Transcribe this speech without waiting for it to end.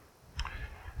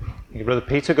Thank you, Brother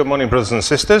Peter. Good morning, brothers and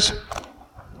sisters.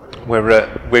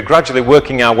 We're gradually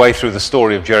working our way through the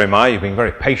story of Jeremiah. You've been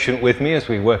very patient with me as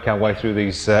we work our way through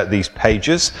these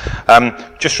pages.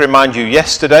 Just to remind you,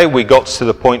 yesterday we got to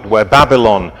the point where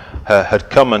Babylon had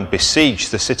come and besieged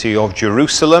the city of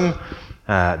Jerusalem.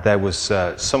 There was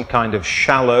some kind of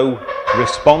shallow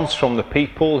response from the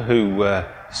people who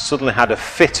suddenly had a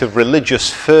fit of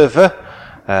religious fervour.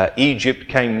 Egypt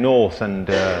came north and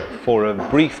for a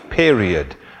brief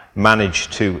period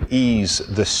managed to ease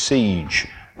the siege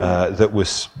that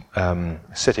was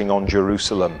sitting on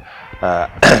Jerusalem.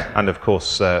 And of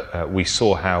course we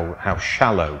saw how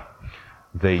shallow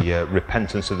the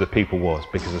repentance of the people was,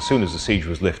 because as soon as the siege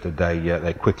was lifted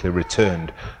they quickly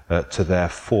returned to their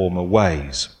former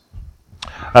ways.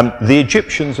 The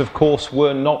Egyptians, of course,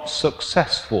 were not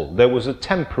successful. There was a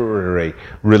temporary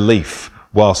relief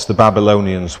whilst the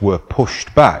Babylonians were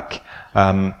pushed back,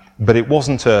 but it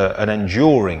wasn't an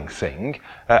enduring thing.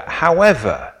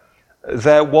 However,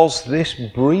 there was this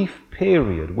brief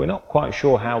period, we're not quite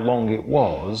sure how long it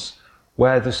was,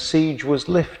 where the siege was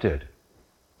lifted.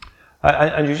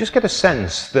 And you just get a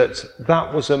sense that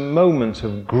that was a moment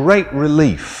of great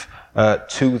relief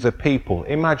to the people.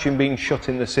 Imagine being shut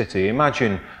in the city.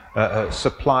 Imagine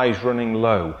supplies running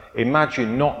low.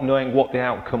 Imagine not knowing what the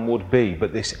outcome would be,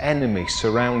 but this enemy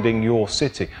surrounding your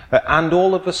city. And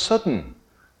all of a sudden,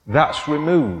 that's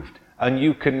removed. And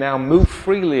you can now move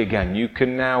freely again. You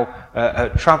can now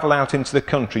travel out into the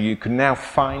country. You can now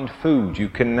find food. You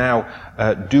can now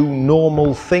do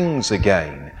normal things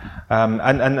again.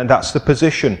 And that's the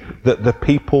position that the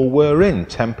people were in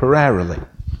temporarily.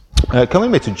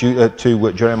 Come with me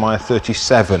to Jeremiah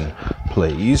 37,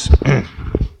 please. It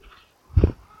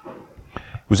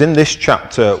was in this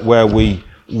chapter where we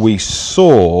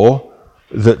saw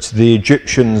that the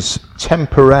Egyptians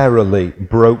temporarily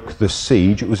broke the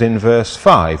siege. It was in verse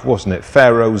 5, wasn't it?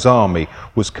 Pharaoh's army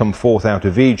was come forth out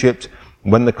of Egypt.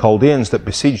 When the Chaldeans that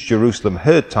besieged Jerusalem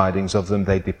heard tidings of them,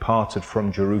 they departed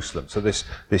from Jerusalem. So this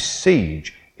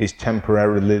siege is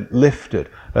temporarily lifted.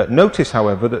 Notice,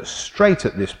 however, that straight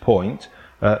at this point,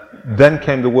 then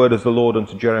came the word of the Lord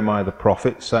unto Jeremiah the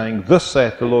prophet, saying, Thus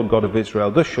saith the Lord God of Israel,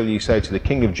 thus shall ye say to the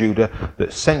king of Judah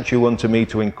that sent you unto me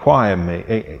to inquire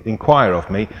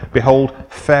of me, Behold,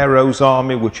 Pharaoh's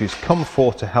army, which is come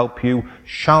forth to help you,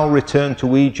 shall return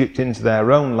to Egypt into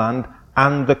their own land,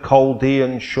 and the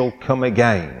Chaldeans shall come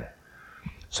again.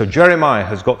 So Jeremiah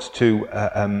has got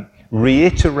to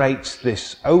reiterate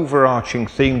this overarching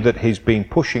theme that he's been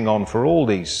pushing on for all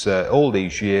these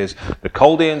years. The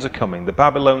Chaldeans are coming. The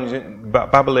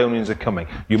Babylonians are coming.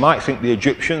 You might think the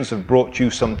Egyptians have brought you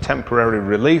some temporary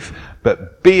relief,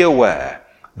 but be aware,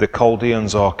 the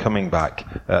Chaldeans are coming back.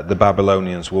 The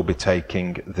Babylonians will be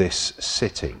taking this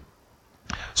city.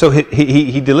 So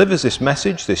he delivers this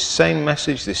message, this same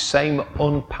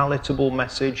unpalatable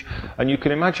message, and you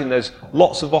can imagine there's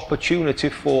lots of opportunity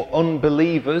for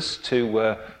unbelievers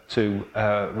to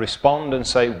respond and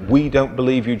say, we don't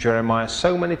believe you, Jeremiah.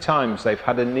 So many times they've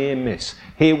had a near miss.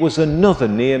 Here was another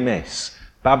near miss.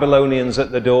 Babylonians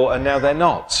at the door, and now they're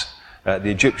not. The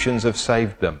Egyptians have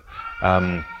saved them.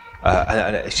 And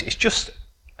it's just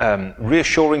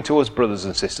reassuring to us, brothers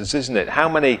and sisters, isn't it? How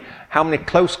many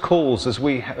close calls have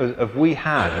we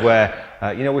had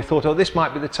where we thought, oh, this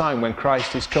might be the time when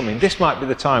Christ is coming. This might be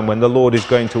the time when the Lord is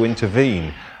going to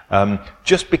intervene.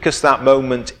 Just because that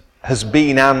moment has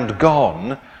been and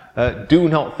gone, do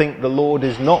not think the Lord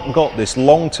has not got this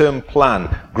long-term plan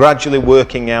gradually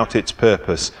working out its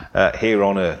purpose here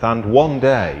on earth. And one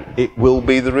day it will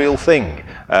be the real thing,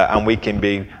 and we can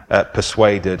be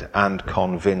persuaded and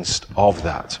convinced of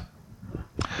that.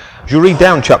 As you read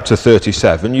down chapter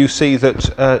 37, you see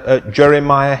that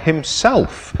Jeremiah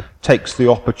himself takes the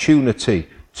opportunity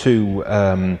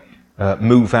to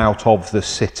move out of the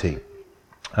city.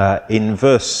 In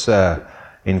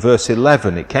verse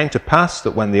 11, it came to pass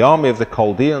that when the army of the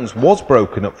Chaldeans was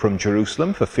broken up from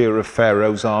Jerusalem for fear of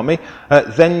Pharaoh's army,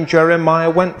 then Jeremiah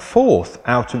went forth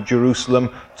out of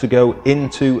Jerusalem to go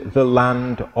into the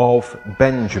land of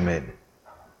Benjamin.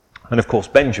 And of course,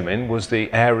 Benjamin was the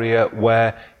area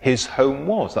where his home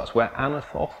was. That's where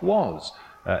Anathoth was.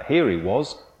 Here he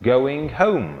was, going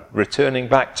home, returning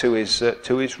back to his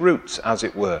roots, as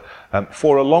it were.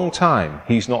 For a long time,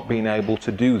 he's not been able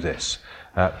to do this.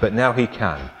 But now he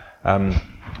can. There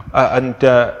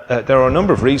are a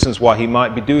number of reasons why he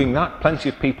might be doing that. Plenty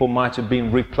of people might have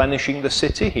been replenishing the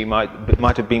city. He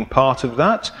might have been part of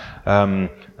that.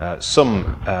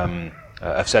 Some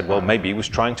have said, well, maybe he was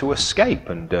trying to escape,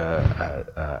 and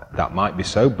that might be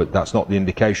so, but that's not the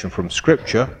indication from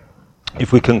Scripture.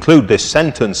 If we conclude this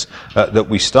sentence that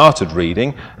we started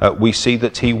reading, we see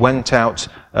that he went out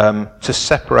to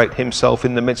separate himself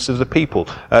in the midst of the people.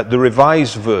 The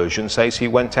Revised Version says he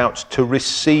went out to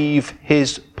receive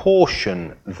his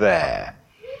portion there,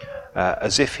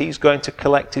 as if he's going to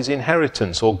collect his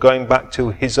inheritance or going back to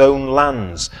his own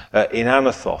lands in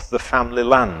Anathoth, the family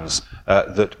lands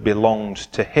that belonged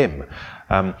to him.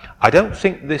 I don't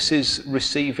think this is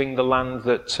receiving the land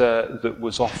that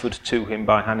was offered to him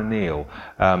by Hananiel,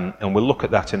 and we'll look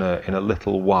at that in a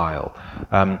little while.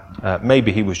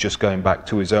 Maybe he was just going back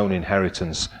to his own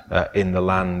inheritance in the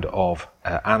land of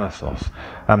Anathoth.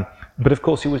 But of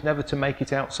course he was never to make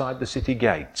it outside the city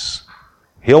gates.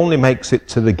 He only makes it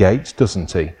to the gates,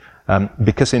 doesn't he?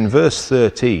 Because in verse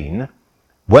 13,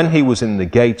 when he was in the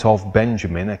gate of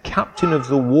Benjamin, a captain of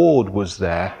the ward was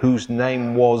there, whose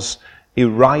name was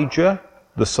Irijah,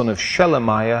 the son of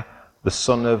Shelemiah, the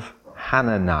son of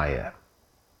Hananiah.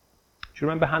 Do you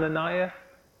remember Hananiah?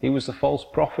 He was the false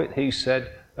prophet. He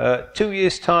said, 2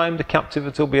 years' time, the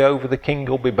captivity will be over, the king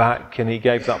will be back, and he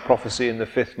gave that prophecy in the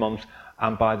 5th month,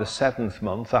 and by the 7th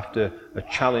month, after a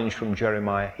challenge from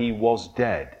Jeremiah, he was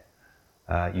dead.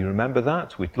 You remember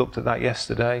that? We looked at that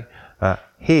yesterday.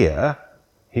 Here,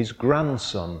 his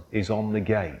grandson is on the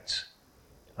gate.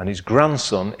 And his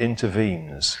grandson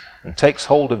intervenes and takes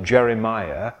hold of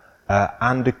Jeremiah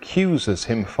and accuses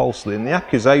him falsely. And the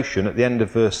accusation at the end of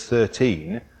verse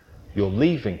 13, you're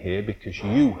leaving here because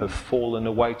you have fallen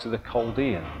away to the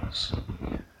Chaldeans.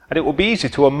 And it would be easy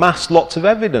to amass lots of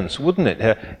evidence, wouldn't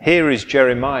it? Here is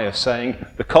Jeremiah saying,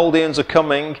 the Chaldeans are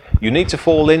coming, you need to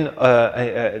fall in,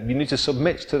 you need to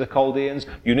submit to the Chaldeans,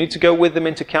 you need to go with them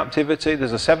into captivity,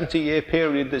 there's a 70-year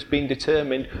period that's been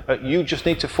determined, you just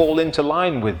need to fall into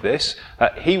line with this.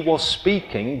 He was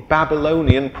speaking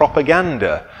Babylonian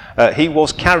propaganda. He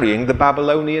was carrying the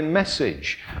Babylonian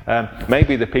message.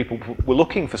 Maybe the people were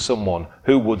looking for someone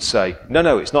who would say,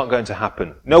 no, it's not going to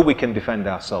happen. No, we can defend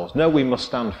ourselves. No, we must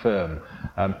stand firm.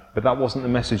 But that wasn't the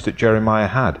message that Jeremiah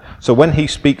had. So when he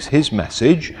speaks his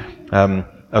message,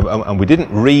 and we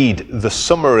didn't read the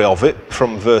summary of it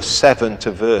from verse 7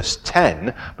 to verse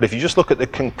 10, but if you just look at the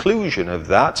conclusion of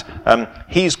that,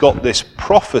 he's got this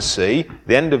prophecy,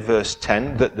 the end of verse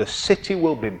 10, that the city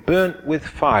will be burnt with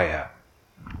fire.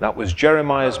 That was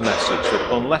Jeremiah's message,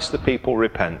 that unless the people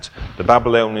repent, the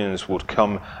Babylonians would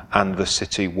come and the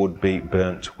city would be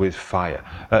burnt with fire.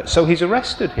 So he's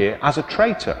arrested here as a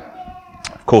traitor.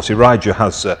 Of course, Irijah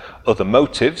has other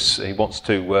motives. He wants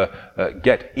to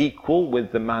get equal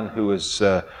with the man who was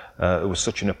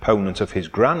such an opponent of his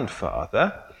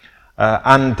grandfather.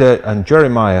 And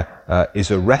Jeremiah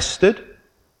is arrested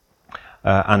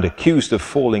and accused of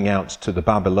falling out to the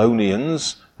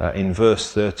Babylonians in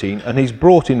verse 13, and he's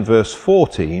brought in verse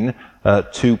 14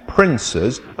 to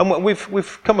princes. And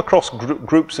we've come across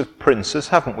groups of princes,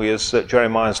 haven't we, as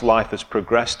Jeremiah's life has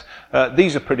progressed.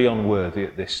 These are pretty unworthy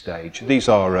at this stage. These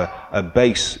are a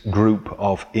base group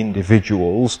of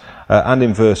individuals, and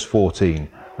in verse 15,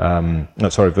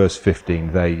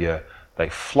 they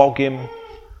flog him,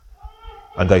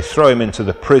 and they throw him into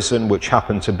the prison, which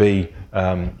happened to be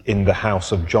in the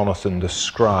house of Jonathan the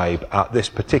scribe at this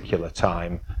particular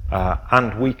time.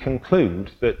 And we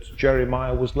conclude that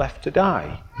Jeremiah was left to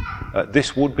die.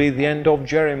 This would be the end of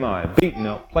Jeremiah, beaten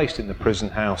up, placed in the prison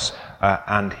house,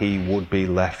 and he would be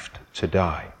left to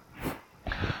die.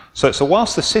 So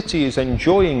whilst the city is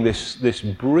enjoying this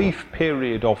brief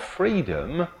period of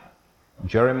freedom,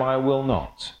 Jeremiah will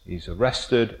not. He's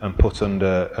arrested and put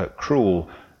under cruel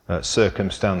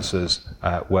circumstances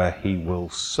where he will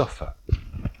suffer.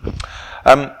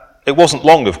 It wasn't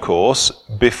long, of course,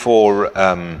 before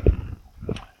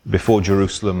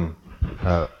Jerusalem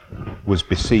was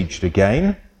besieged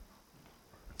again,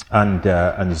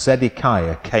 and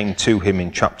Zedekiah came to him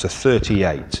in chapter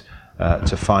 38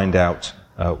 to find out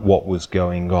what was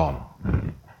going on.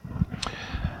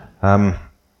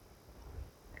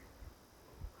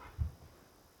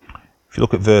 If you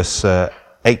look at verse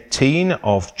 18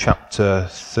 of chapter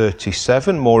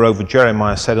 37, moreover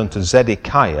Jeremiah said unto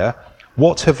Zedekiah,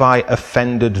 what have I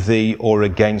offended thee, or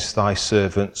against thy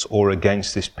servants, or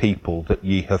against this people, that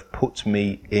ye have put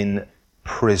me in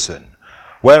prison?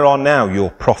 Where are now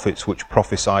your prophets which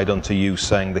prophesied unto you,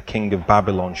 saying, the king of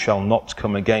Babylon shall not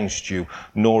come against you,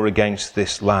 nor against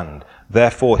this land?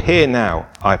 Therefore hear now,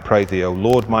 I pray thee, O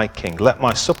Lord my King, let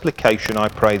my supplication, I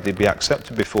pray thee, be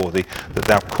accepted before thee, that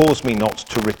thou cause me not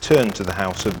to return to the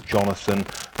house of Jonathan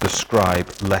the scribe,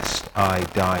 lest I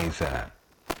die there.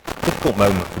 Difficult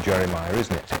moment for Jeremiah,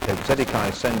 isn't it? Zedekiah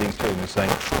is sending to him and saying,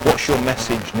 what's your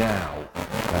message now?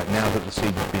 now that the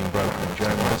siege is being broken. And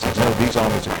Jeremiah says, no, these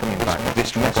armies are coming back.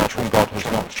 This message from God has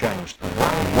not changed.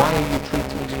 Why are you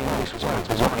treating me in this way?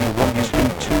 What you want to do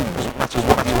too, no matter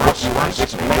what you ask,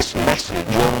 this message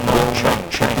will not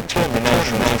change.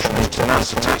 Determination and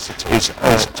tenacity is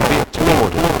to be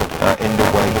applauded in the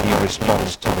way he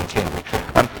responds to the king.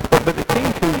 But the king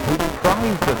who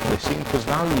privately seemed to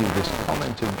value this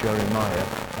comment of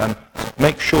Jeremiah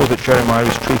makes sure that Jeremiah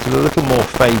is treated a little more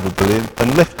favourably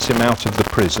and lifts him out of the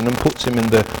prison and puts him in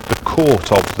the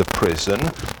court of the prison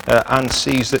and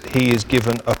sees that he is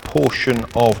given a portion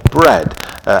of bread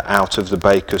out of the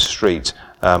baker's street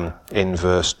in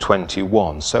verse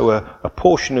 21. So a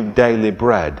portion of daily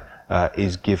bread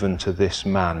is given to this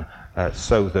man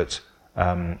so that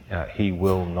he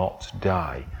will not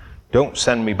die. Don't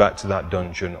send me back to that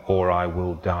dungeon or I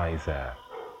will die there.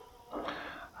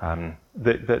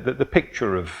 The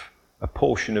picture of a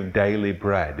portion of daily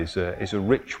bread is a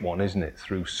rich one, isn't it,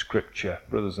 through Scripture,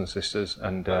 brothers and sisters?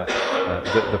 And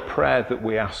the prayer that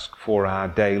we ask for our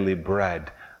daily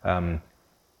bread,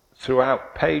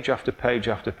 throughout page after page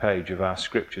after page of our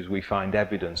Scriptures, we find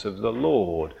evidence of the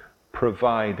Lord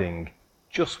providing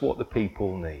just what the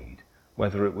people need.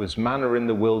 Whether it was manna in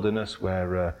the wilderness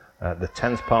where the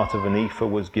 10th part of an ephah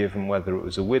was given, whether it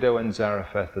was a widow in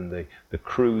Zarephath and the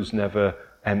cruse never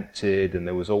emptied and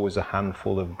there was always a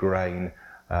handful of grain.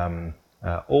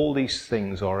 All these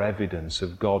things are evidence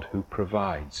of God who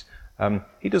provides.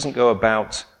 He doesn't go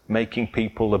about making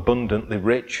people abundantly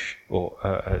rich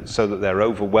or so that they're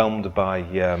overwhelmed by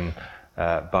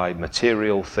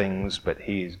material things, but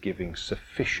he is giving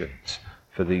sufficient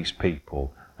for these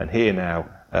people. And here now,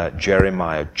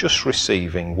 Jeremiah just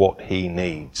receiving what he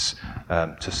needs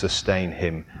to sustain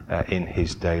him in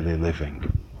his daily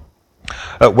living.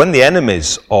 When the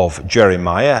enemies of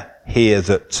Jeremiah hear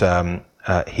that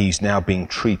he's now being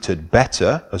treated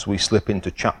better, as we slip into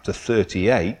chapter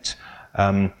 38,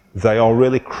 they are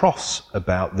really cross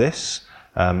about this.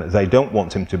 They don't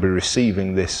want him to be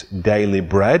receiving this daily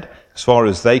bread. As far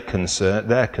as they're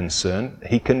concerned,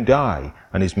 he can die,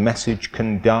 and his message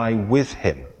can die with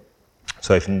him.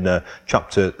 So if in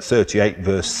chapter 38,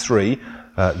 verse 3,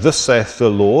 thus saith the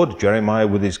Lord, Jeremiah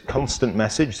with his constant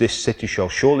message, this city shall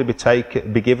surely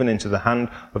be given into the hand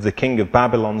of the king of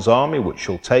Babylon's army, which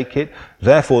shall take it.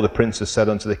 Therefore the princes said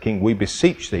unto the king, we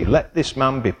beseech thee, let this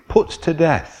man be put to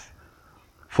death.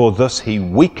 For thus he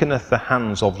weakeneth the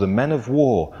hands of the men of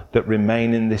war that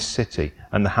remain in this city,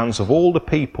 and the hands of all the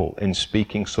people in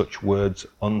speaking such words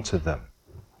unto them.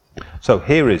 So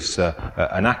here is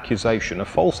an accusation, a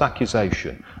false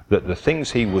accusation, that the things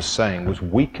he was saying was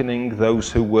weakening those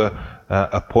who were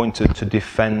appointed to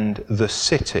defend the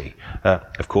city.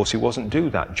 Of course, he wasn't do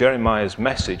that. Jeremiah's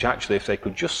message, actually, if they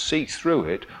could just see through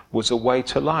it, was a way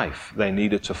to life. They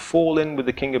needed to fall in with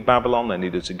the king of Babylon. They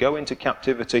needed to go into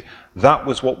captivity. That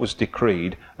was what was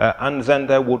decreed. And then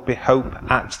there would be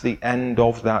hope at the end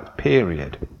of that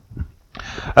period.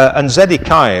 And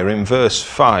Zedekiah in verse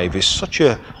 5 is such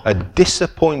a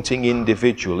disappointing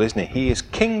individual, isn't he? He is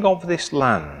king of this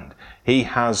land. He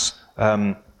has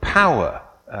power.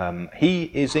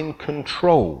 He is in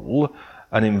control.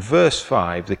 And in verse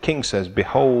 5, the king says,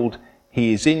 behold,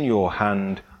 he is in your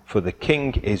hand, for the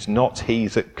king is not he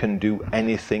that can do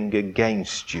anything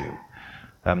against you.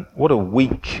 What a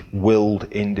weak-willed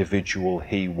individual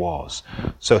he was.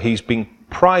 So he's been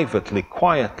privately,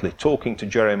 quietly talking to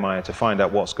Jeremiah to find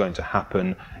out what's going to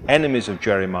happen. Enemies of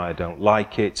Jeremiah don't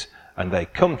like it, and they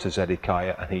come to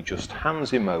Zedekiah, and he just hands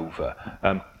him over.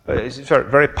 It's very,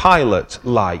 very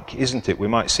Pilate-like, isn't it? We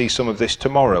might see some of this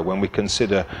tomorrow when we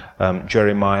consider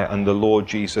Jeremiah and the Lord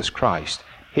Jesus Christ.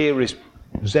 Here is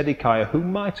Zedekiah, who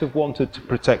might have wanted to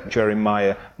protect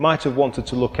Jeremiah, might have wanted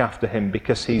to look after him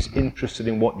because he's interested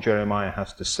in what Jeremiah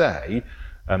has to say,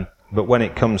 but when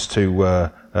it comes to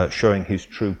showing his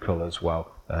true colours,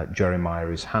 well, Jeremiah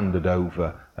is handed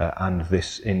over, and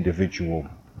this individual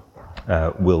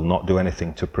will not do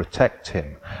anything to protect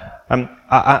him.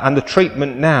 And the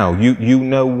treatment now, you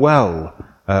know well,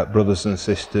 brothers and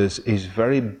sisters, is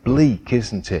very bleak,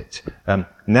 isn't it?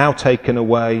 Now taken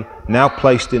away, now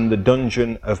placed in the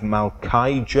dungeon of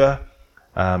Malchijah.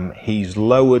 He's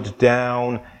lowered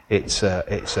down. It's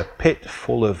a pit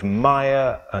full of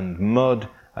mire and mud,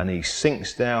 and he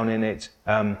sinks down in it.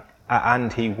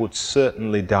 And he would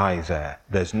certainly die there.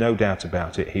 There's no doubt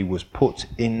about it. He was put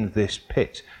in this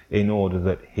pit in order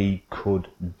that he could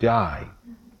die.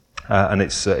 And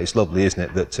it's lovely, isn't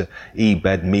it, that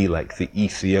Ebed-Melech, the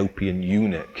Ethiopian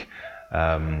eunuch,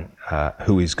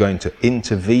 who is going to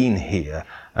intervene here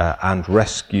and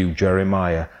rescue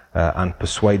Jeremiah, and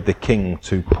persuade the king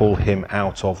to pull him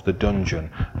out of the dungeon,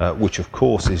 which of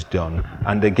course is done.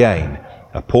 And again,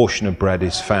 a portion of bread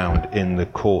is found in the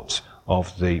court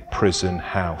of the prison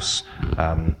house,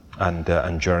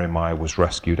 and Jeremiah was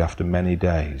rescued after many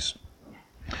days.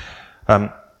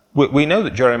 We know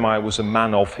that Jeremiah was a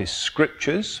man of his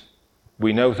scriptures.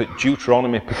 We know that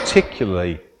Deuteronomy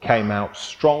particularly came out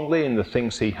strongly in the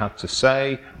things he had to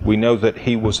say. We know that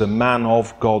he was a man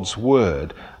of God's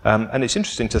word. And it's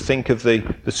interesting to think of the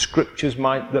scriptures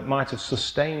that might have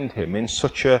sustained him in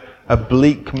such a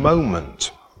bleak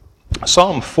moment.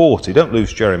 Psalm 40, don't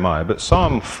lose Jeremiah, but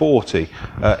Psalm 40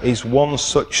 is one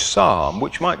such psalm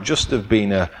which might just have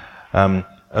been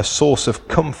a source of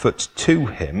comfort to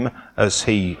him as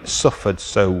he suffered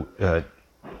such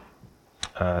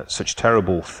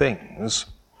terrible things.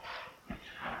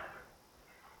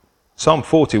 Psalm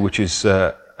 40, which is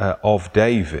of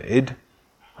David,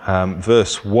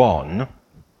 verse 1,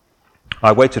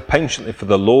 I waited patiently for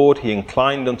the Lord. He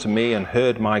inclined unto me and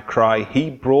heard my cry. He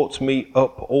brought me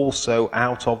up also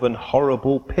out of an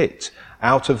horrible pit,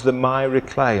 out of the miry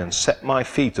clay, and set my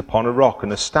feet upon a rock,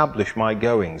 and established my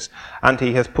goings. And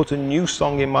he hath put a new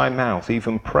song in my mouth,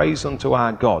 even praise unto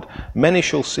our God. Many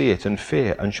shall see it and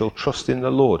fear, and shall trust in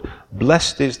the Lord.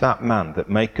 Blessed is that man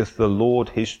that maketh the Lord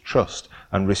his trust,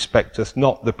 and respecteth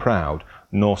not the proud,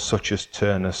 nor such as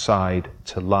turn aside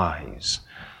to lies.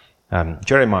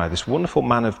 Jeremiah, this wonderful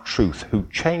man of truth who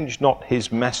changed not his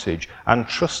message and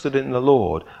trusted in the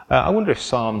Lord. I wonder if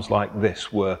psalms like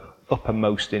this were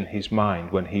uppermost in his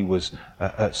mind when he was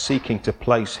seeking to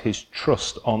place his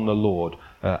trust on the Lord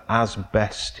as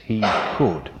best he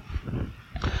could.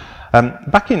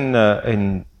 Back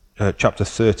in chapter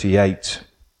 38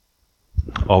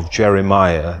 of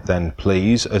Jeremiah, then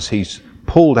please, as he's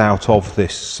pulled out of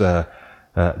this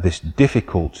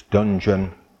difficult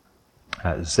dungeon,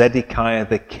 Zedekiah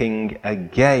the king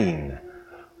again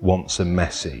wants a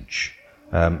message.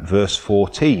 Verse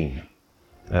 14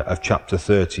 of chapter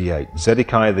 38.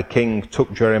 Zedekiah the king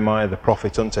took Jeremiah the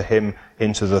prophet unto him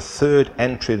into the third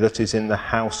entry that is in the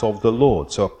house of the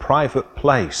Lord. So a private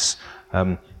place.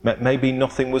 Maybe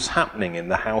nothing was happening in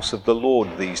the house of the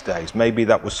Lord these days. Maybe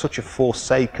that was such a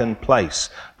forsaken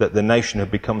place that the nation had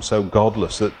become so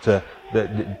godless that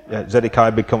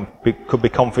Zedekiah could be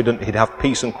confident he'd have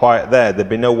peace and quiet there. There'd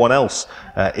be no one else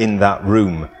in that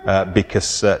room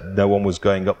because no one was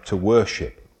going up to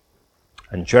worship.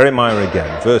 And Jeremiah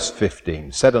again, verse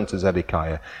 15, said unto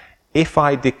Zedekiah, If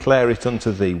I declare it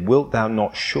unto thee, wilt thou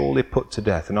not surely put to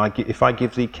death? And if I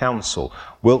give thee counsel,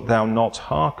 wilt thou not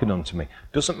hearken unto me?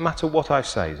 Doesn't matter what I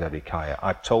say, Zedekiah.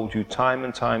 I've told you time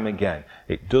and time again.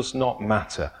 It does not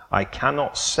matter. I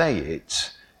cannot say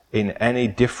it in any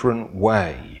different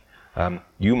way.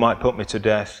 You might put me to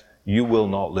death. You will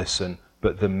not listen.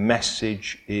 But the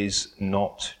message is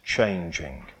not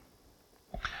changing.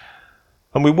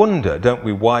 And we wonder, don't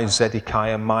we, why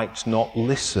Zedekiah might not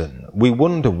listen. We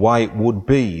wonder why it would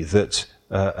be that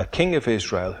a king of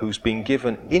Israel who's been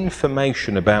given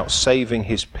information about saving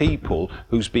his people,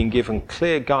 who's been given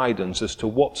clear guidance as to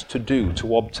what to do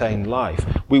to obtain life,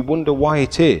 we wonder why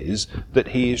it is that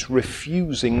he is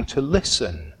refusing to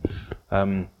listen.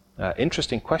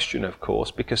 Interesting question, of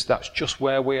course, because that's just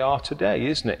where we are today,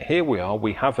 isn't it? Here we are,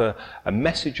 we have a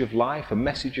message of life, a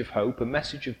message of hope, a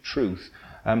message of truth.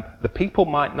 The people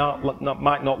might not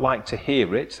like to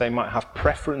hear it. They might have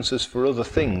preferences for other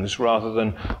things rather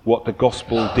than what the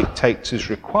gospel dictates is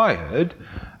required.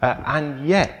 And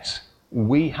yet,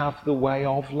 we have the way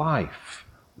of life.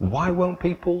 Why won't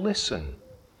people listen?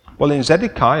 Well, in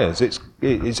Zedekiah's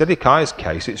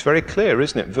case, it's very clear,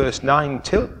 isn't it? Verse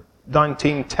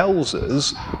 19 tells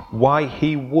us why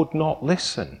he would not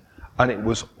listen. And it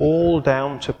was all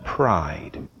down to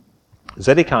pride.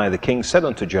 Zedekiah the king said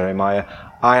unto Jeremiah,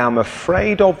 I am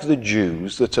afraid of the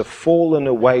Jews that have fallen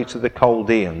away to the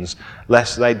Chaldeans,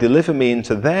 lest they deliver me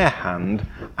into their hand,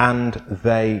 and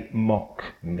they mock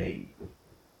me.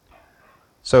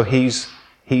 So he's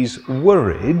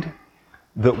worried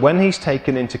that when he's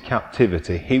taken into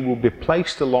captivity, he will be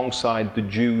placed alongside the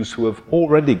Jews who have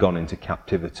already gone into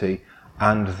captivity,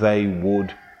 and they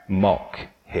would mock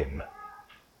him.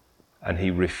 And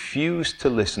he refused to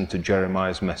listen to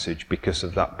Jeremiah's message because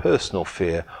of that personal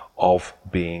fear of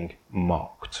being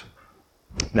mocked.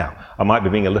 Now, I might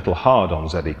be being a little hard on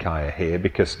Zedekiah here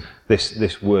because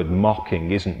this word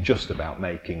mocking isn't just about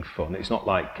making fun. It's not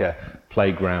like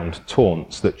playground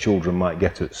taunts that children might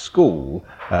get at school.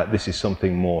 This is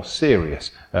something more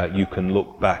serious. You can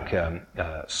look back.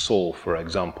 Saul, for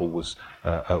example, was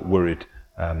worried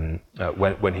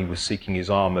when he was seeking his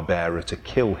armor bearer to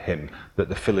kill him, that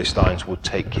the Philistines would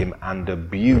take him and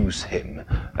abuse him.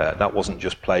 That wasn't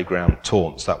just playground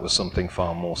taunts, that was something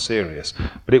far more serious.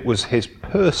 But it was his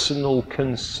personal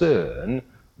concern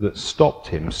that stopped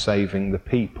him saving the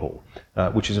people,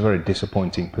 which is a very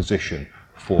disappointing position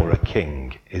for a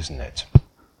king, isn't it?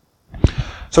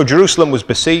 So Jerusalem was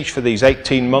besieged for these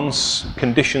 18 months.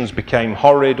 Conditions became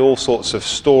horrid, all sorts of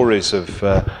stories of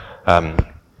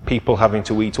people having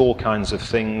to eat all kinds of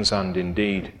things, and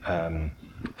indeed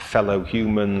fellow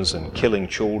humans, and killing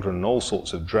children, and all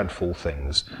sorts of dreadful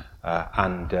things.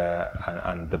 And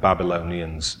the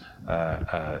Babylonians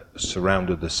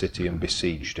surrounded the city and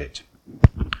besieged it.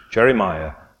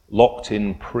 Jeremiah, locked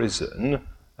in prison,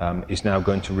 is now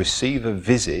going to receive a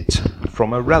visit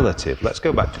from a relative. Let's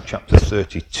go back to chapter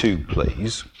 32,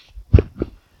 please.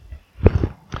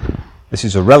 This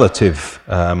is a relative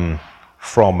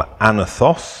from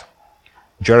Anathoth.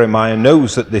 Jeremiah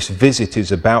knows that this visit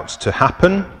is about to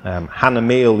happen.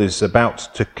 Hanamiel is about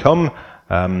to come,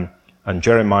 and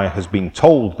Jeremiah has been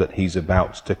told that he's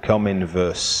about to come in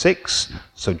verse 6.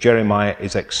 So Jeremiah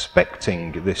is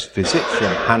expecting this visit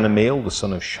from Hanamiel, the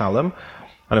son of Shallum.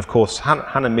 And of course,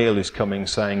 Hanamiel is coming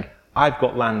saying, I've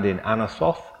got land in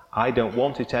Anathoth. I don't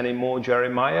want it anymore,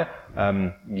 Jeremiah.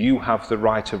 You have the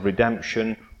right of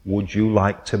redemption. Would you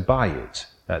like to buy it?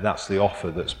 That's the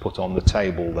offer that's put on the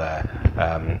table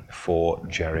there for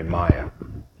Jeremiah.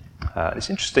 It's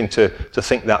interesting to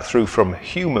think that through from a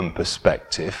human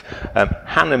perspective.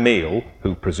 Hanamiel,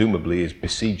 who presumably is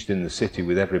besieged in the city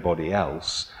with everybody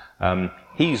else,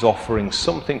 he's offering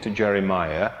something to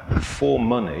Jeremiah for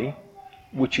money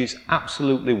which is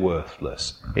absolutely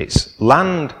worthless. It's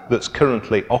land that's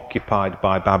currently occupied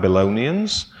by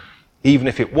Babylonians. Even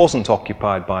if it wasn't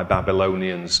occupied by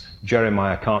Babylonians,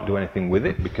 Jeremiah can't do anything with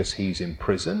it because he's in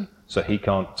prison, so he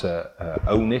can't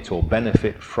own it or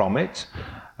benefit from it.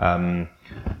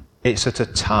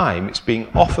 It's being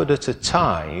offered at a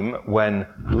time when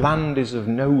land is of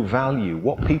no value.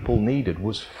 What people needed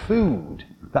was food.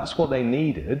 That's what they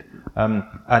needed.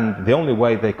 And the only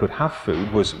way they could have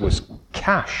food was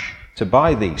cash to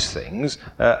buy these things.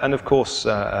 And of course,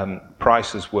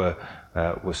 prices were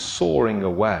soaring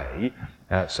away.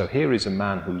 So here is a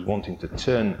man who's wanting to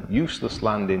turn useless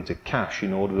land into cash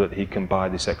in order that he can buy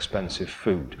this expensive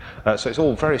food. So it's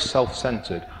all very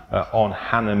self-centered on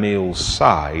Hanamiel's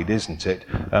side, isn't it?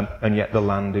 And yet the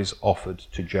land is offered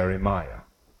to Jeremiah.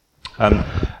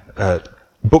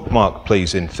 Bookmark,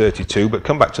 please, in 32, but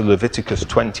come back to Leviticus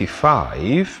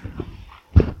 25.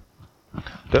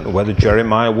 Don't know whether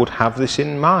Jeremiah would have this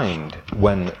in mind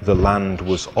when the land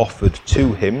was offered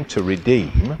to him to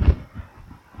redeem.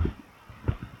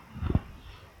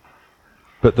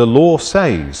 But the law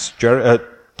says,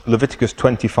 Leviticus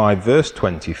 25, verse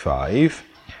 25,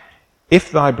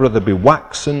 if thy brother be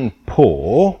waxen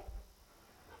poor,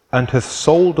 and hath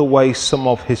sold away some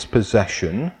of his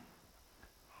possession,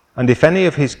 and if any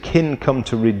of his kin come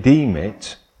to redeem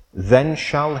it, then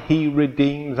shall he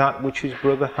redeem that which his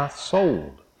brother hath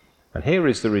sold. And here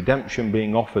is the redemption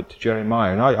being offered to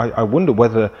Jeremiah. And I wonder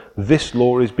whether this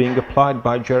law is being applied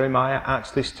by Jeremiah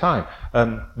at this time.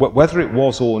 Whether it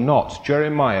was or not,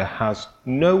 Jeremiah has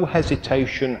no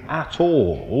hesitation at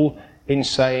all in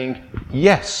saying,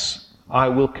 yes, I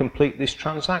will complete this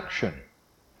transaction.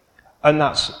 And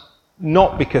that's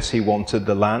not because he wanted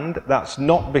the land, that's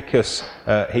not because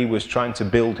he was trying to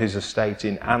build his estate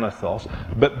in Anathoth,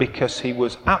 but because he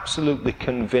was absolutely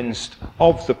convinced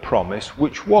of the promise,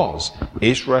 which was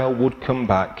Israel would come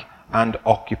back and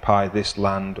occupy this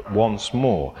land once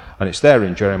more. And it's there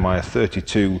in Jeremiah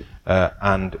 32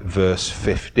 and verse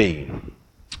 15.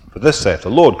 For thus saith the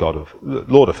Lord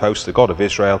of hosts, the God of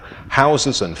Israel,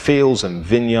 houses and fields and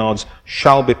vineyards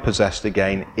shall be possessed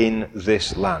again in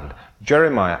this land.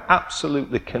 Jeremiah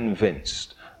absolutely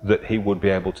convinced that he would be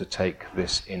able to take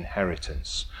this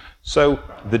inheritance. So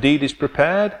the deed is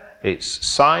prepared, it's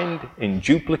signed in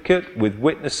duplicate with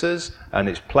witnesses, and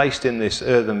it's placed in this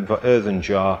earthen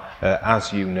jar,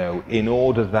 as you know, in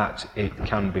order that it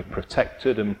can be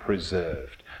protected and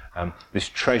preserved. This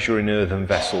treasure in earthen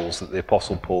vessels that the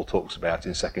Apostle Paul talks about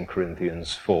in 2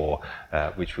 Corinthians 4,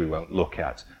 which we won't look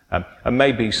at. And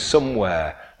maybe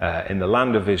somewhere in the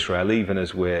land of Israel, even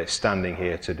as we're standing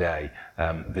here today,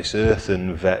 this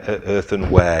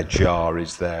earthenware jar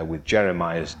is there with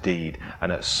Jeremiah's deed,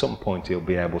 and at some point he'll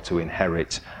be able to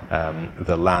inherit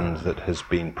the land that has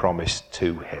been promised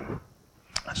to him.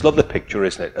 It's a lovely picture,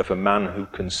 isn't it, of a man who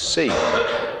can see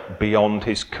beyond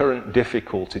his current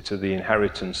difficulty to the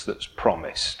inheritance that's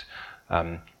promised.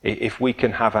 If we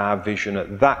can have our vision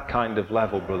at that kind of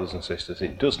level, brothers and sisters,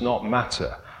 it does not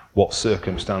matter what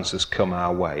circumstances come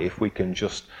our way. If we can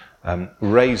just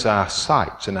raise our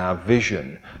sights and our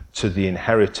vision to the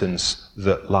inheritance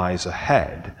that lies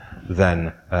ahead,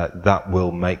 then that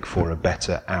will make for a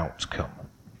better outcome.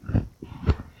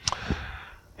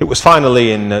 It was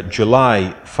finally in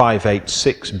July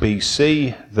 586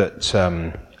 BC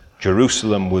that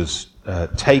Jerusalem was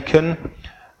taken.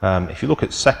 If you look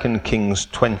at 2 Kings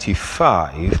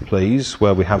 25, please,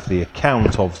 where we have the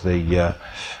account of the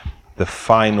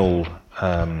final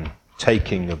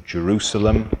taking of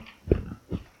Jerusalem,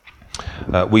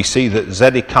 we see that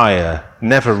Zedekiah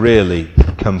never really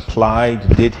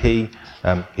complied, did he?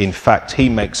 In fact, he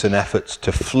makes an effort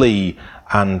to flee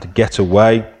and get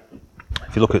away.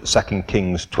 If you look at 2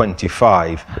 Kings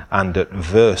 25 and at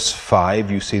verse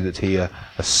 5, you see that he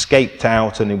escaped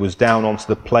out and he was down onto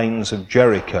the plains of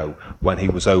Jericho when he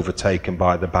was overtaken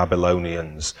by the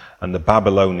Babylonians. And the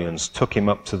Babylonians took him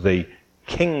up to the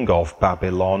king of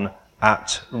Babylon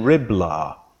at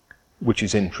Riblah, which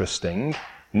is interesting.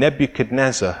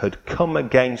 Nebuchadnezzar had come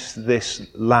against this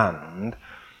land,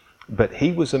 but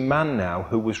he was a man now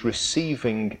who was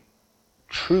receiving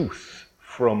truth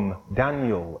from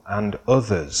Daniel and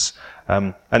others.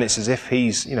 And it's as if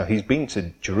he's been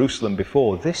to Jerusalem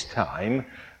before. This time,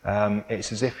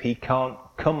 it's as if he can't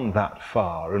come that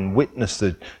far and witness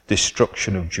the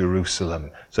destruction of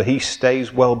Jerusalem. So he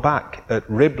stays well back at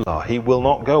Riblah. He will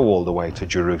not go all the way to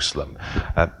Jerusalem.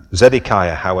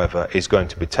 Zedekiah, however, is going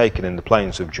to be taken in the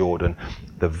plains of Jordan,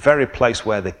 the very place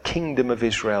where the kingdom of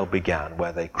Israel began,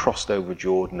 where they crossed over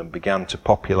Jordan and began to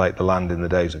populate the land in the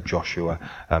days of Joshua.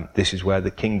 This is where the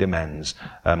kingdom ends.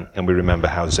 And we remember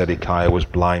how Zedekiah was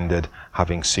blinded,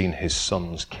 having seen his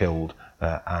sons killed,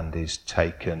 and is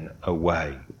taken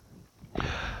away.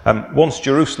 Once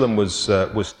Jerusalem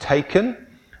was taken,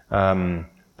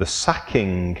 the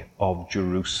sacking of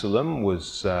Jerusalem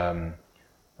was a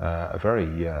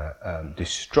very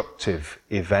destructive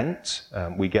event.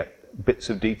 We get bits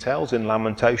of details in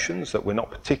Lamentations that we're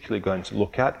not particularly going to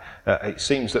look at. It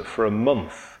seems that for a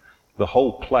month the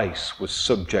whole place was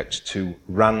subject to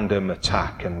random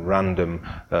attack and random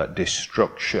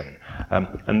destruction.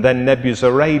 And then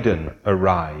Nebuzaradan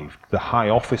arrived, the high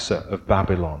officer of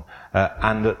Babylon.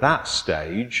 And at that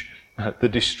stage, the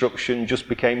destruction just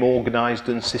became organized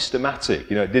and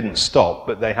systematic. It didn't stop,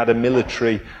 but they had a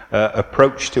military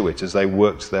approach to it as they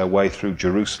worked their way through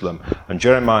Jerusalem. And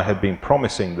Jeremiah had been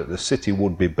promising that the city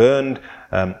would be burned,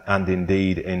 and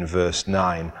indeed in verse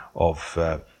 9 of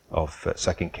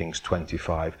 2 Kings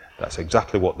 25, that's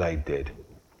exactly what they did.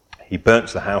 He burnt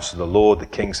the house of the Lord, the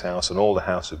king's house, and all the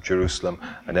house of Jerusalem,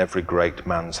 and every great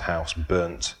man's house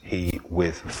burnt he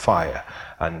with fire.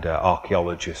 And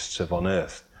archaeologists have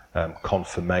unearthed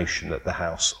confirmation that the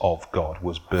house of God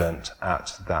was burnt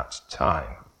at that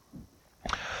time.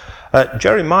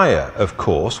 Jeremiah, of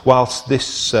course, whilst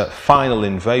this final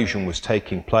invasion was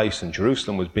taking place and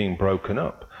Jerusalem was being broken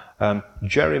up,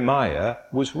 Jeremiah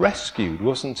was rescued,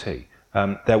 wasn't he?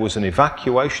 There was an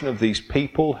evacuation of these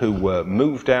people who were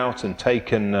moved out and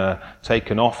taken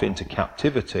off into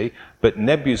captivity, but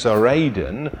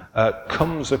Nebuzaradan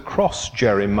comes across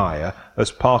Jeremiah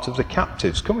as part of the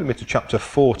captives. Come with me to chapter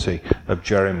 40 of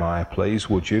Jeremiah, please,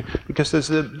 would you? Because there's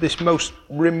this most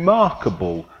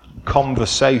remarkable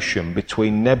conversation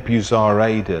between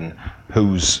Nebuzaradan,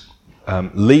 who's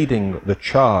leading the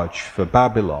charge for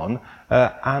Babylon,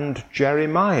 and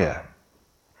Jeremiah.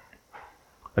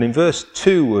 And in verse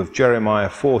 2 of Jeremiah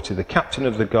 40, the captain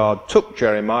of the guard took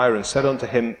Jeremiah and said unto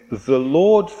him, The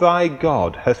Lord thy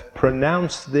God hath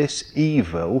pronounced this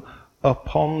evil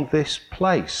upon this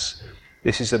place.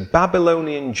 This is a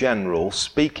Babylonian general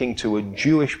speaking to a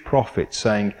Jewish prophet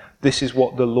saying, this is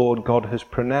what the Lord God has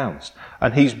pronounced.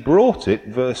 And he's brought it,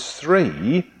 verse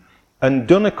 3, and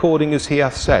done according as he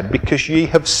hath said, because ye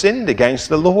have sinned against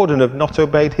the Lord and have not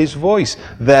obeyed his voice.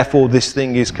 Therefore this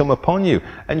thing is come upon you.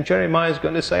 And Jeremiah is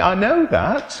going to say, I know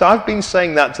that. I've been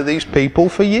saying that to these people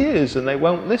for years and they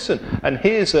won't listen. And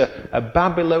here's a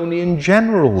Babylonian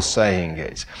general saying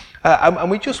it. And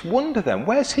we just wonder then,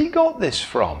 where's he got this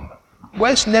from?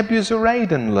 Where's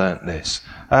Nebuzaradan learnt this?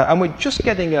 And we're just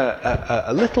getting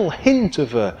a little hint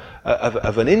of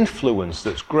an influence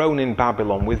that's grown in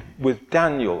Babylon with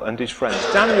Daniel and his friends.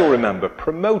 Daniel, remember,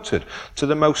 promoted to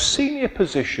the most senior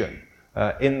position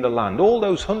in the land. All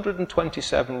those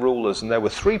 127 rulers, and there were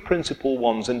three principal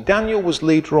ones, and Daniel was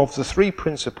leader of the three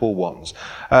principal ones.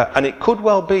 And it could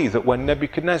well be that when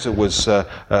Nebuchadnezzar was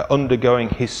undergoing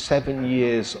his 7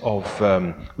 years of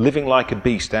living like a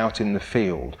beast out in the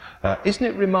field, isn't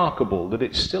it remarkable that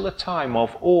it's still a time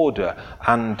of order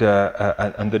and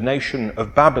the nation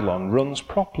of Babylon runs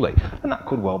properly? And that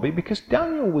could well be because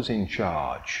Daniel was in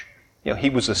charge.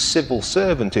 He was a civil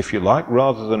servant, if you like,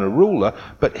 rather than a ruler,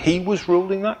 but he was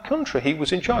ruling that country. He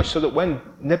was in charge, so that when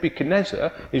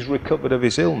Nebuchadnezzar is recovered of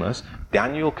his illness,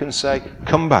 Daniel can say,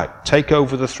 come back, take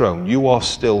over the throne. You are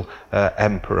still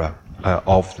emperor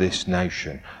of this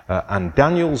nation. And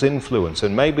Daniel's influence,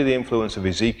 and maybe the influence of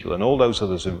Ezekiel and all those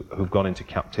others who've gone into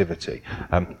captivity,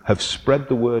 have spread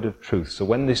the word of truth. So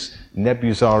when this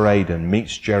Nebuzaradan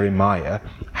meets Jeremiah,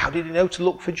 how did he know to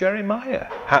look for Jeremiah?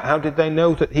 How did they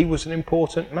know that he was an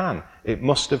important man? It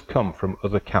must have come from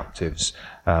other captives.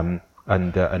 And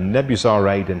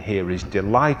Nebuzaradan here is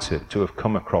delighted to have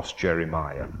come across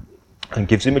Jeremiah. And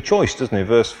gives him a choice, doesn't he?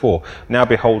 Verse 4, now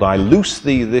behold, I loose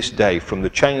thee this day from the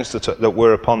chains that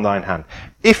were upon thine hand.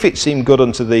 If it seem good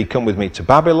unto thee, come with me to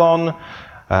Babylon,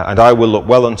 and I will look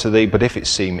well unto thee. But if it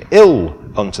seem ill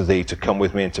unto thee to come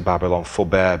with me into Babylon,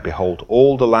 forbear, behold,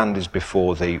 all the land is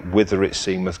before thee, whither it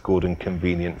seemeth good and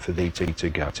convenient for thee to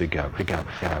go.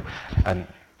 And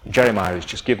Jeremiah is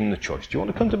just given the choice. Do you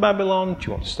want to come to Babylon? Do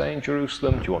you want to stay in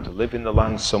Jerusalem? Do you want to live in the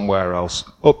land somewhere else?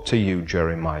 Up to you,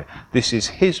 Jeremiah. This is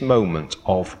his moment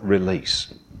of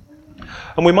release.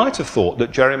 And we might have thought that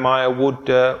Jeremiah would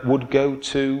go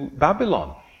to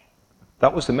Babylon.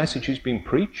 That was the message he's been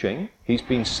preaching. He's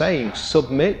been saying,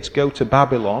 submit, go to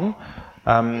Babylon.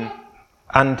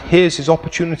 And here's his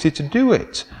opportunity to do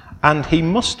it. And he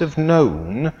must have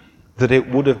known that it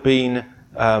would have been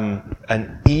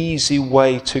an easy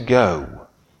way to go.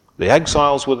 The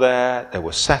exiles were there, they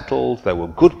were settled, there were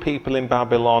good people in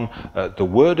Babylon, the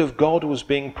word of God was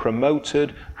being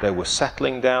promoted, they were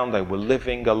settling down, they were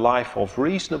living a life of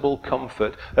reasonable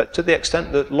comfort, to the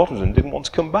extent that a lot of them didn't want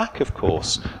to come back, of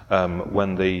course,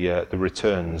 when the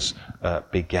returns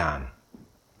began.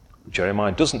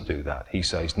 Jeremiah doesn't do that. He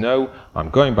says, no, I'm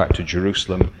going back to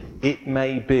Jerusalem. It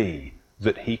may be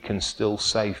that he can still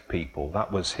save people.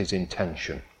 That was his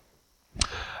intention.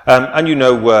 And you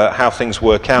know how things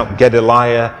work out.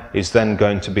 Gedaliah is then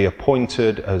going to be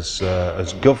appointed as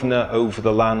governor over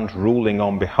the land, ruling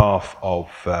on behalf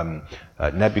of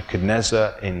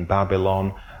Nebuchadnezzar in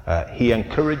Babylon. He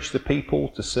encouraged the people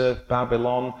to serve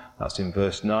Babylon. That's in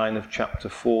verse 9 of chapter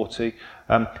 40.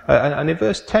 And in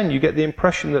verse 10 you get the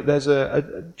impression that there's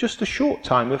just a short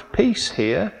time of peace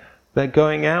here. They're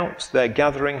going out, they're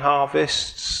gathering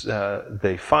harvests,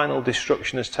 the final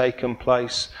destruction has taken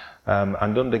place,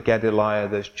 and under Gedaliah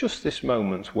there's just this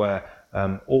moment where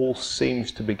all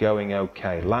seems to be going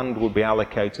okay. Land will be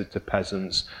allocated to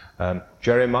peasants.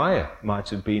 Jeremiah might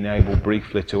have been able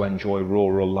briefly to enjoy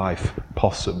rural life,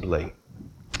 possibly.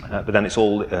 But then it's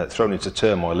all thrown into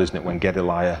turmoil, isn't it, when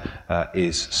Gedaliah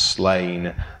is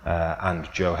slain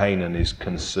and Johanan is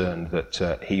concerned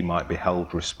that he might be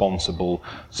held responsible.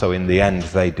 So in the end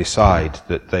they decide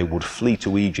that they would flee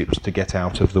to Egypt to get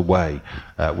out of the way.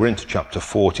 We're into chapter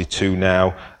 42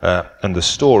 now, and the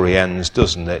story ends,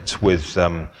 doesn't it, with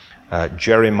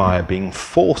Jeremiah being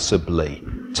forcibly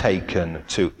taken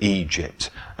to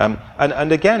Egypt.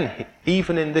 And again,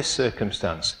 even in this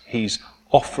circumstance, he's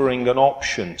offering an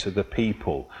option to the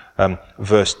people.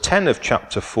 Verse 10 of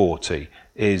chapter 40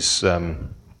 is,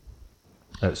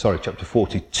 chapter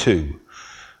 42.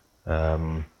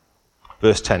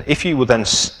 Verse 10, if you will then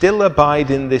still abide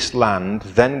in this land,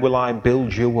 then will I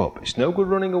build you up. It's no good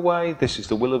running away. This is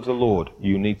the will of the Lord.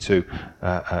 You need to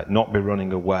not be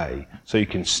running away. So you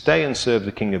can stay and serve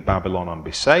the king of Babylon and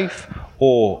be safe,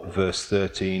 or, verse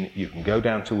 13, you can go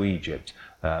down to Egypt.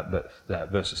 But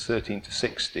verses 13 to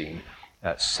 16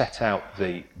 set out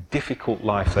the difficult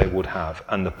life they would have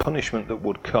and the punishment that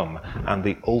would come and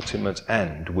the ultimate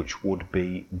end, which would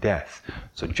be death.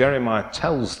 So Jeremiah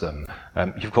tells them,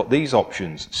 you've got these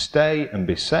options: stay and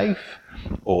be safe,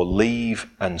 or leave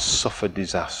and suffer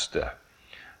disaster.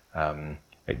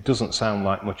 It doesn't sound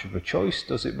like much of a choice,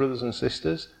 does it, brothers and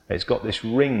sisters? It's got this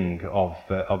ring of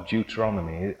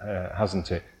Deuteronomy,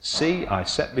 hasn't it? See, I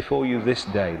set before you this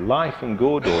day life and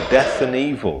good, or death and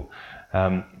evil.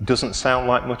 Doesn't sound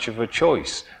like much of a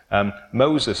choice.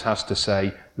 Moses has to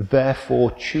say,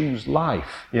 therefore choose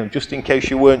life. Just in case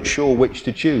you weren't sure which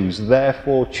to choose,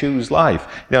 therefore choose life.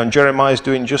 And Jeremiah's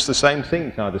doing just the same thing.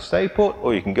 You can either stay put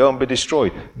or you can go and be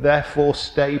destroyed. Therefore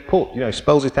stay put.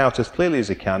 Spells it out as clearly as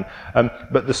he can.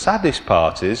 But the saddest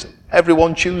part is,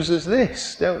 everyone chooses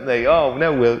this, don't they? Oh,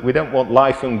 no, we don't want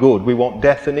life and good. We want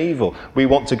death and evil. We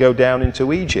want to go down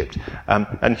into Egypt.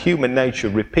 And human nature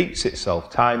repeats itself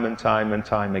time and time and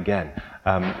time again.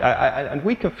 And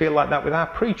we can feel like that with our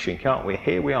preaching, can't we?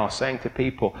 Here we are saying to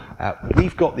people,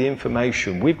 we've got the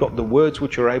information, we've got the words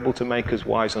which are able to make us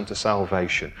wise unto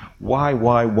salvation. Why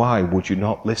would you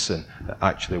not listen?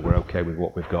 Actually, we're okay with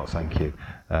what we've got, thank you.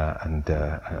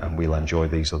 And we'll enjoy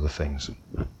these other things.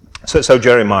 So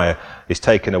Jeremiah is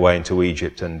taken away into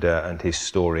Egypt, and his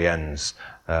story ends.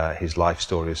 His life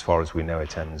story, as far as we know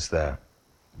it, ends there.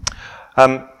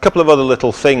 A couple of other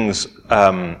little things.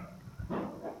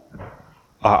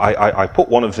 I put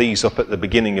one of these up at the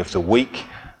beginning of the week.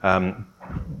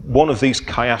 One of these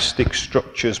chiastic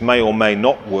structures may or may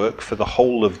not work for the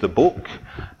whole of the book.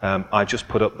 I just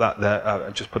put up that there. I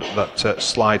just put up that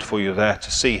slide for you there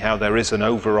to see how there is an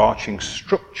overarching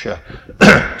structure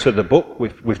to the book.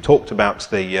 We've talked about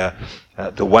the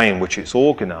way in which it's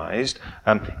organised.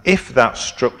 If that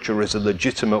structure is a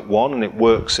legitimate one and it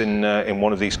works in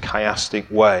one of these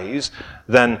chiastic ways,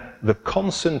 then the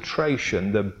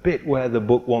concentration, the bit where the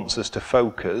book wants us to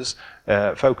focus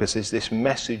is this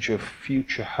message of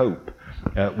future hope,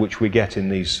 which we get in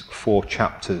these 4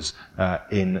 chapters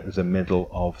in the middle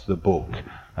of the book,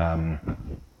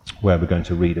 where we're going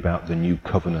to read about the new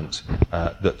covenant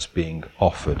that's being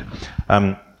offered.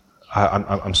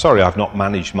 I'm sorry I've not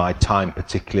managed my time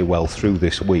particularly well through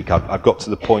this week. I've got to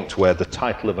the point where the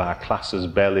title of our classes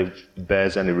barely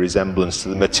bears any resemblance to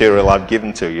the material I've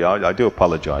given to you. I do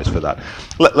apologise for that.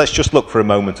 Let's just look for a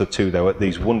moment or two, though, at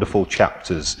these wonderful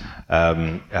chapters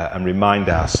and remind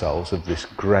ourselves of this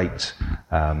great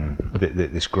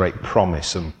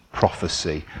promise and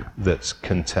prophecy that's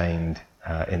contained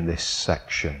in this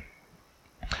section.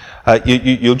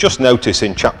 You'll just notice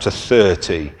in chapter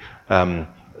 30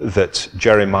 that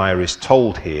Jeremiah is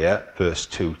told here, verse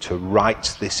 2, to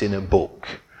write this in a book.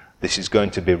 This is going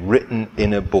to be written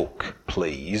in a book,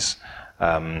 please.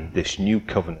 This new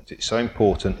covenant. It's so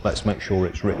important, let's make sure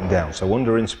it's written down. So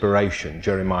under inspiration,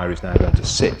 Jeremiah is now going to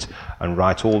sit and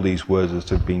write all these words that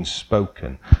have been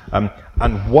spoken.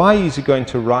 And why is he going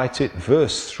to write it?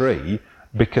 Verse 3,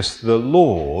 because the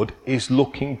Lord is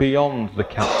looking beyond the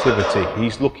captivity.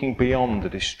 He's looking beyond the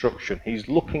destruction. He's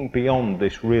looking beyond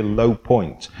this real low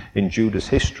point in Judah's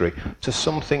history to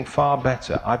something far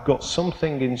better. I've got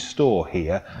something in store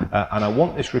here, and I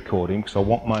want this recording because I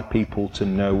want my people to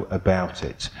know about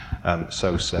it.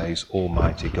 So says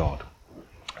Almighty God.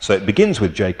 So it begins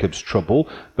with Jacob's trouble,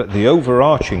 but the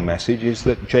overarching message is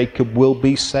that Jacob will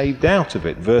be saved out of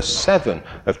it. Verse 7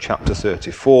 of chapter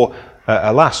 34,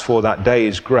 alas, for that day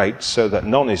is great, so that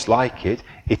none is like it.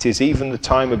 It is even the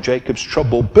time of Jacob's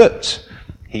trouble, but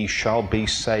he shall be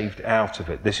saved out of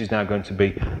it. This is now going to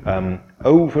be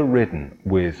overridden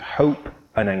with hope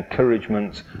and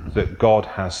encouragement that God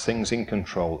has things in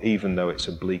control, even though it's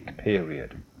a bleak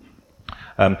period.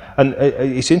 And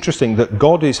it's interesting that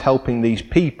God is helping these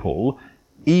people,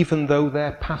 even though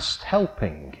they're past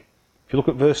helping. If you look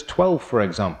at verse 12, for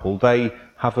example, they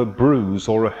have a bruise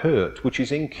or a hurt which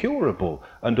is incurable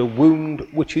and a wound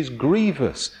which is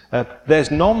grievous.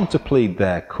 There's none to plead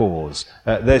their cause.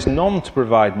 There's none to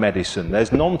provide medicine.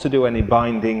 There's none to do any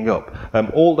binding up.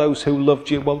 All those who loved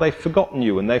you, well, they've forgotten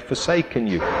you and they've forsaken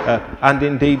you. And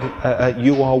indeed,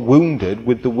 you are wounded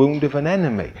with the wound of an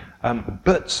enemy.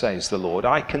 But, says the Lord,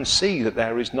 I can see that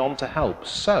there is none to help.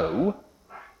 So,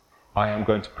 I am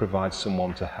going to provide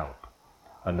someone to help.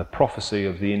 And the prophecy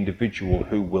of the individual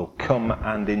who will come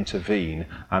and intervene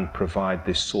and provide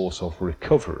this source of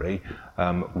recovery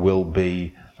will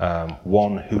be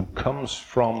one who comes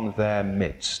from their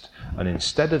midst. And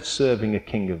instead of serving a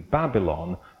king of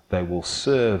Babylon, they will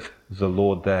serve the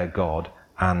Lord their God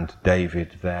and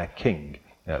David their king.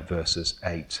 Verses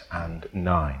 8 and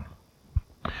 9.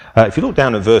 If you look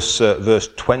down at verse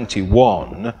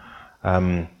 21,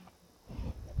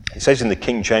 it says in the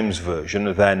King James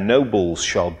Version, their nobles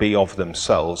shall be of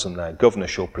themselves, and their governor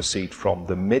shall proceed from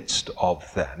the midst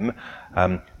of them.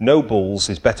 Nobles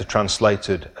is better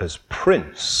translated as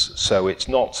prince, so it's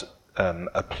not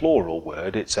a plural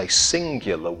word, it's a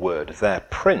singular word. Their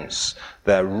prince,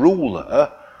 their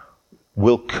ruler,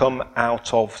 will come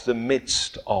out of the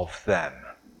midst of them.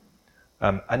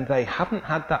 And they haven't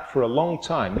had that for a long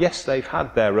time. Yes, they've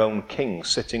had their own king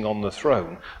sitting on the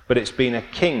throne, but it's been a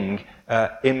king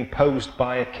imposed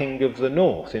by a king of the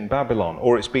north in Babylon,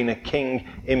 or it's been a king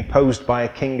imposed by a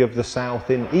king of the south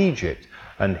in Egypt.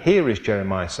 And here is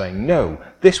Jeremiah saying, no,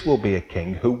 this will be a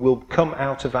king who will come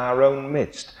out of our own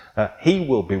midst. He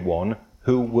will be one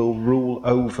who will rule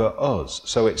over us.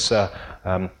 So it's a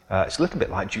little bit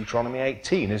like Deuteronomy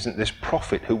 18, isn't it? This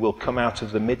prophet who will come out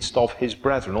of the midst of his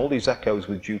brethren. All these echoes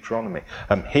with Deuteronomy.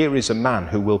 Here is a man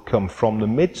who will come from the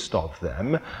midst of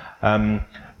them,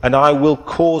 and I will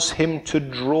cause him to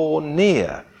draw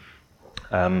near.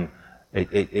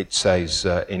 It says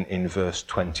in verse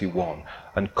 21.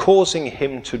 And causing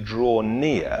him to draw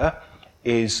near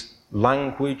is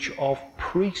language of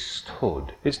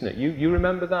priesthood, isn't it? You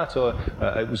remember that? Or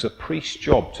it was a priest's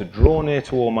job to draw near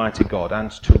to Almighty God and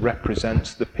to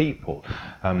represent the people.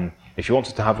 If you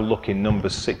wanted to have a look in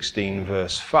Numbers 16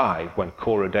 verse 5, when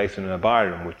Korah, Dathan and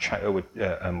Abiram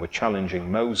were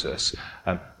challenging Moses,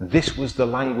 this was the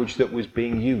language that was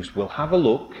being used. We'll have a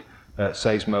look,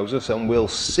 says Moses, and we'll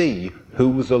see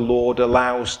who the Lord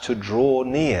allows to draw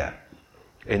near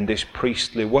in this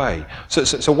priestly way.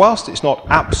 So whilst it's not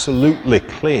absolutely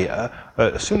clear,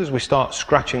 as soon as we start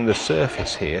scratching the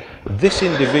surface here, this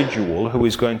individual who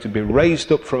is going to be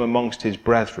raised up from amongst his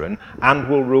brethren and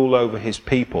will rule over his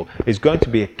people is going to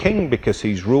be a king because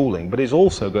he's ruling, but is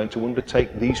also going to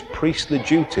undertake these priestly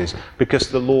duties because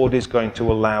the Lord is going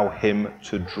to allow him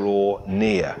to draw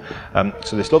near.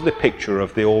 So this lovely picture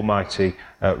of the Almighty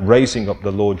raising up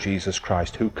the Lord Jesus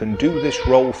Christ, who can do this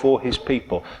role for his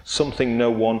people, something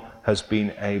no one has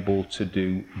been able to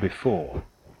do before.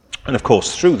 And of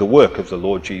course, through the work of the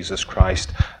Lord Jesus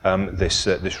Christ,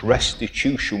 this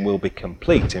restitution will be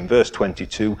complete. In verse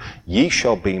 22, ye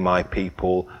shall be my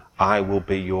people, I will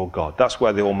be your God. That's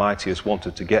where the Almighty has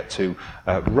wanted to get to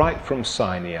right from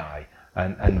Sinai.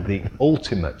 And the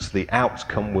ultimate, the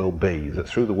outcome will be that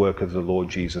through the work of the Lord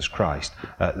Jesus Christ,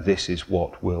 this is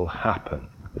what will happen.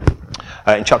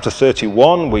 In chapter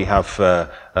 31, we have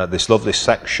this lovely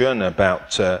section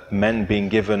about men being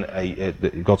given,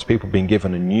 God's people being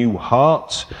given a new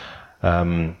heart,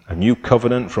 a new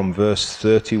covenant from verse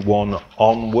 31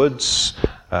 onwards.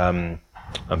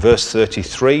 And verse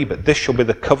 33, but this shall be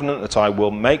the covenant that I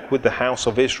will make with the house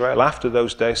of Israel after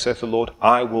those days, saith the Lord,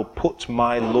 I will put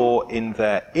my law in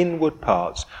their inward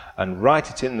parts and write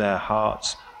it in their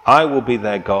hearts. I will be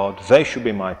their God, they shall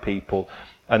be my people,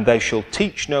 and they shall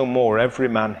teach no more every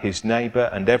man his neighbour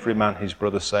and every man his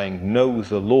brother, saying, know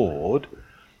the Lord,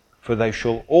 for they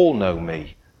shall all know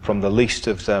me, from the least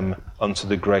of them unto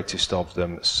the greatest of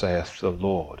them, saith the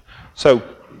Lord. So,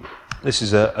 this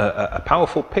is a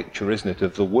powerful picture, isn't it,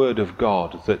 of the Word of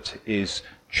God that is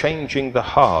changing the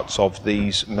hearts of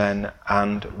these men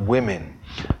and women,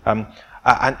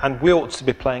 and we ought to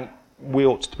be playing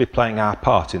our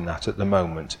part in that at the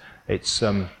moment. It's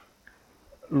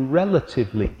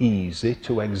relatively easy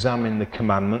to examine the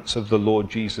commandments of the Lord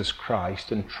Jesus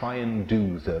Christ and try and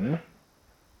do them,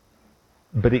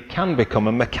 but it can become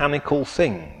a mechanical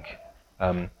thing.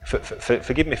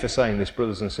 Forgive me for saying this,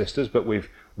 brothers and sisters, but we've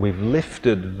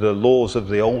lifted the laws of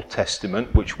the Old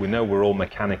Testament, which we know were all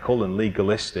mechanical and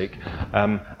legalistic,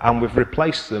 and we've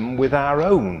replaced them with our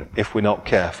own, if we're not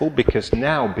careful, because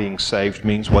now being saved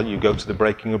means, well, you go to the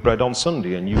breaking of bread on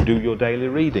Sunday, and you do your daily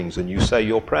readings, and you say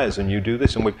your prayers, and you do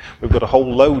this, and we've got a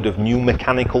whole load of new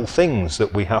mechanical things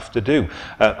that we have to do.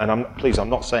 And I'm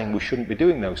not saying we shouldn't be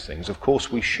doing those things. Of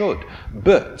course we should.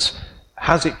 But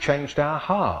has it changed our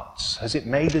hearts? Has it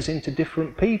made us into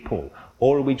different people?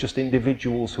 Or are we just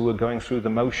individuals who are going through the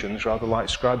motions, rather like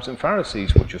scribes and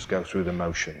Pharisees would just go through the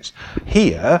motions?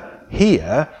 Here,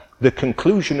 the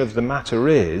conclusion of the matter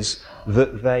is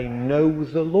that they know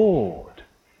the Lord.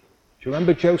 Do you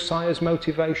remember Josiah's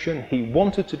motivation? He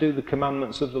wanted to do the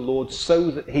commandments of the Lord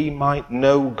so that he might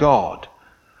know God.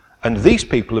 And these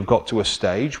people have got to a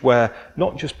stage where,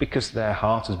 not just because their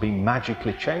heart has been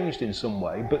magically changed in some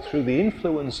way, but through the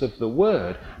influence of the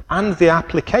Word and the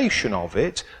application of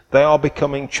it, they are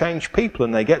becoming changed people.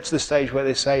 And they get to the stage where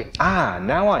they say,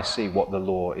 now I see what the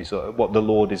Lord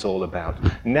is all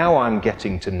about. Now I'm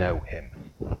getting to know Him.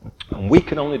 And we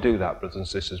can only do that, brothers and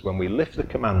sisters, when we lift the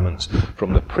commandments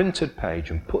from the printed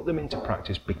page and put them into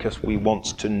practice because we want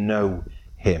to know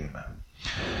Him.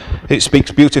 It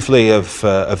speaks beautifully of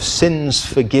sins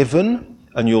forgiven,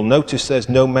 and you'll notice there's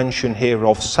no mention here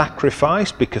of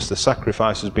sacrifice because the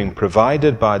sacrifice has been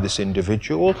provided by this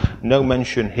individual. No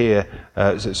mention here,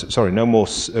 no more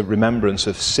remembrance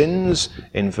of sins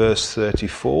in verse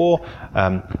 34,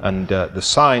 and the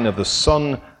sign of the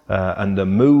sun and the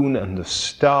moon and the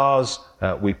stars.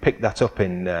 We pick that up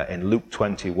in Luke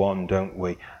 21, don't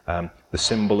we? The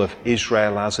symbol of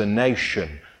Israel as a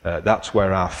nation. That's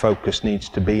where our focus needs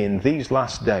to be in these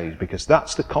last days, because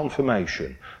that's the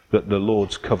confirmation that the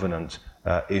Lord's covenant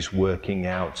is working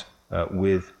out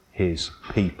with His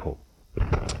people.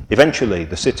 Eventually,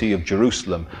 the city of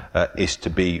Jerusalem is to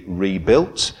be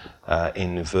rebuilt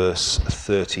in verse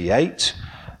 38.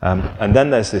 And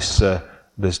then there's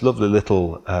this lovely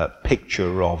little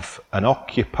picture of an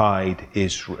occupied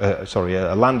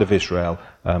a land of Israel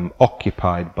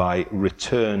occupied by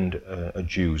returned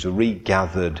Jews, a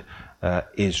regathered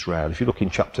Israel. If you look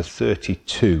in chapter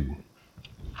 32,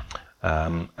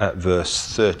 at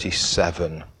verse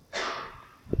 37.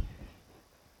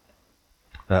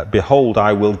 Behold,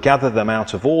 I will gather them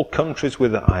out of all countries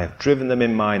whither I have driven them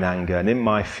in mine anger, and in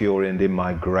my fury, and in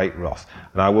my great wrath.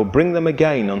 And I will bring them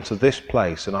again unto this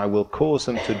place, and I will cause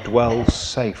them to dwell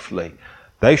safely.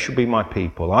 They shall be my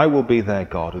people, I will be their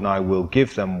God, and I will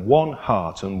give them one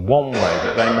heart and one way,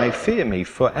 that they may fear me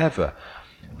forever,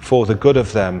 for the good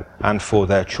of them and for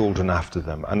their children after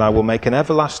them. And I will make an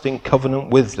everlasting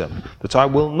covenant with them, that I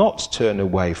will not turn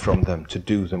away from them to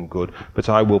do them good, but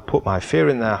I will put my fear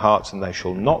in their hearts, and they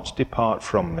shall not depart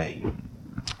from me.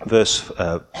 Verse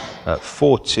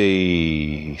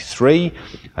 43,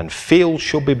 and fields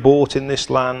shall be bought in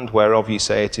this land, whereof ye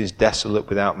say it is desolate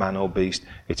without man or beast,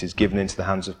 it is given into the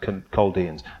hands of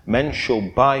Chaldeans. Men shall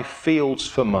buy fields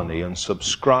for money, and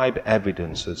subscribe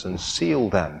evidences, and seal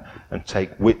them, and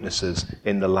take witnesses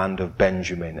in the land of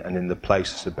Benjamin, and in the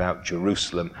places about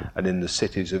Jerusalem, and in the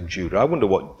cities of Judah. I wonder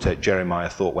what Jeremiah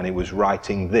thought when he was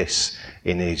writing this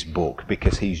in his book,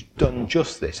 because he's done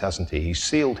just this, hasn't he? He's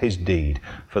sealed his deed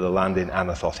for the land in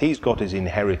Anathoth. He's got his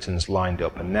inheritance lined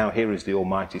up, and now here is the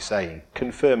Almighty saying,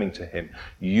 confirming to him,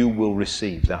 you will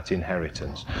receive that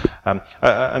inheritance. And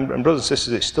brothers and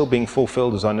sisters, it's still being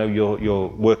fulfilled, as I know you're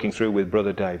working through with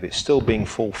Brother Dave. It's still being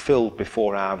fulfilled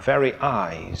before our very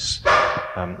eyes.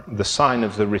 The sign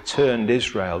of the returned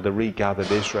Israel, the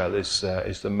regathered Israel, is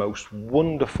the most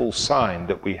wonderful sign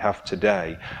that we have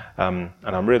today. And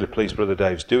I'm really pleased Brother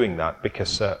Dave's doing that,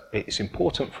 because it's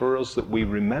important for us that we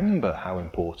remember how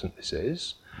important this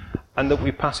is, and that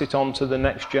we pass it on to the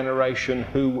next generation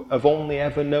who have only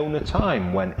ever known a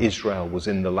time when Israel was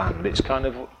in the land. It's kind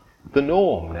of the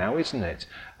norm now, isn't it?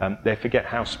 They forget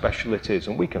how special it is,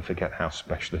 and we can forget how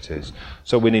special it is.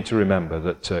 So we need to remember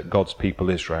that God's people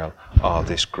Israel are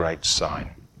this great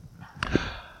sign.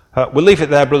 We'll leave it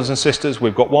there, brothers and sisters.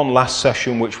 We've got one last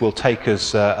session which will take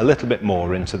us a little bit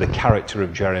more into the character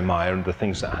of Jeremiah and the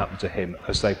things that happened to him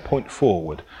as they point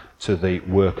forward to the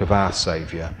work of our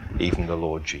Saviour, even the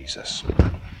Lord Jesus.